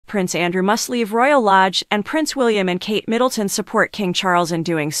Prince Andrew must leave Royal Lodge, and Prince William and Kate Middleton support King Charles in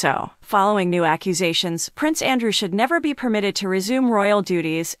doing so. Following new accusations, Prince Andrew should never be permitted to resume royal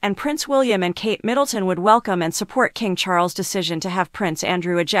duties, and Prince William and Kate Middleton would welcome and support King Charles' decision to have Prince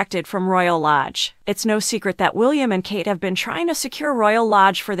Andrew ejected from Royal Lodge. It's no secret that William and Kate have been trying to secure Royal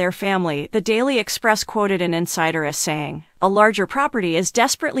Lodge for their family, the Daily Express quoted an insider as saying. A larger property is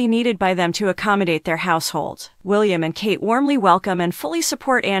desperately needed by them to accommodate their household. William and Kate warmly welcome and fully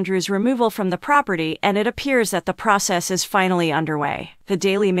support Andrew's removal from the property, and it appears that the process is finally underway. The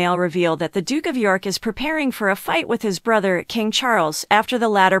Daily Mail revealed that the Duke of York is preparing for a fight with his brother, King Charles, after the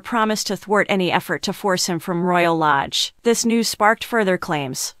latter promised to thwart any effort to force him from Royal Lodge. This news sparked further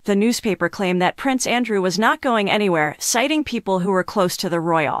claims. The newspaper claimed that Prince Andrew was not going anywhere, citing people who were close to the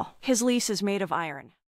royal. His lease is made of iron.